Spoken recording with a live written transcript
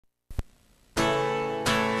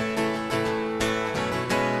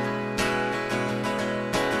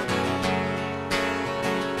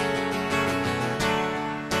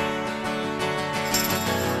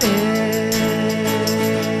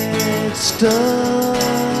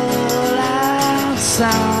stood outside.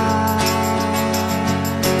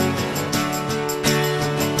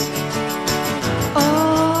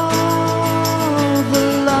 All the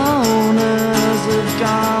loners have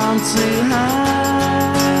gone too high.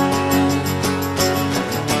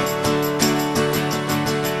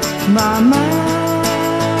 My mind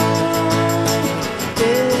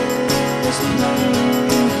is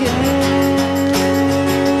playing games.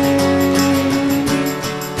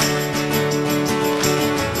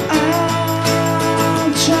 I'm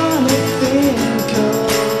trying to think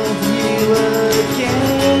of you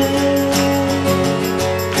again.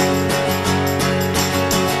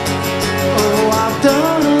 Oh, I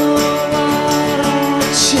don't know what had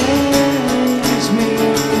changed me.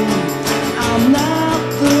 I'm not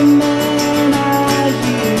the man I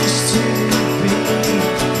used to be.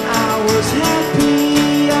 I was happy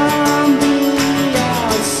on the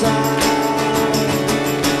outside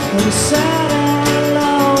and sad and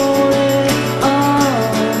lonely on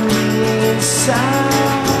the inside.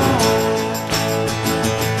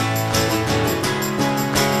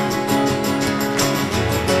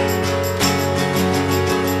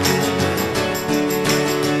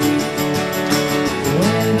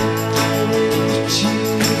 When I left you,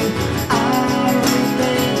 I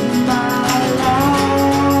relived my life.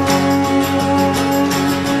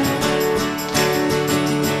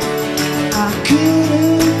 I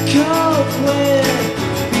couldn't cope with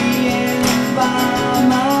being by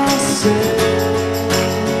myself.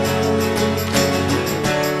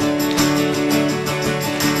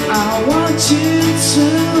 I want you to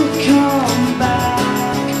come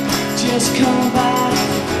back, just come back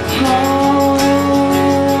home.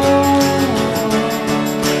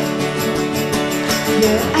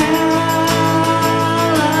 Yeah,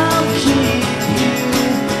 I'll keep you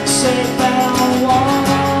safe and warm.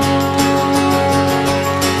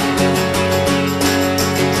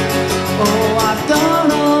 Oh, I don't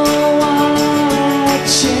know what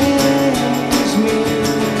changed me.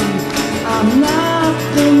 I'm not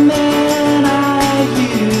the man I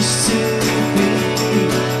used to be.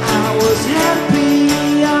 I was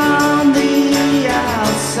happy on the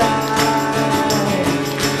outside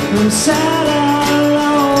and sad and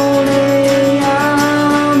lonely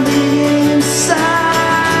on the inside.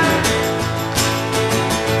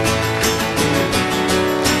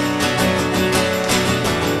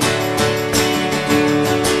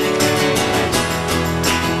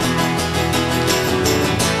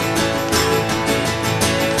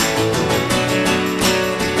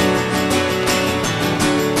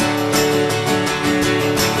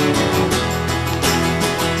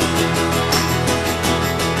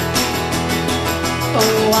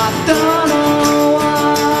 Oh, I don't know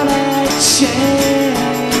what had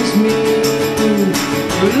changed me.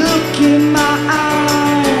 Look in my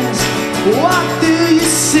eyes, what do you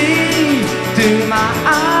see? Do my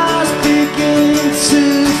eyes begin to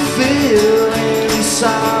feel in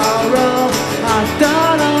sorrow? I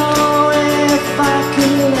don't know if I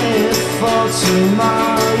can live for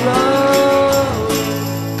tomorrow.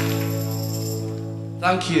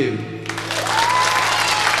 Thank you.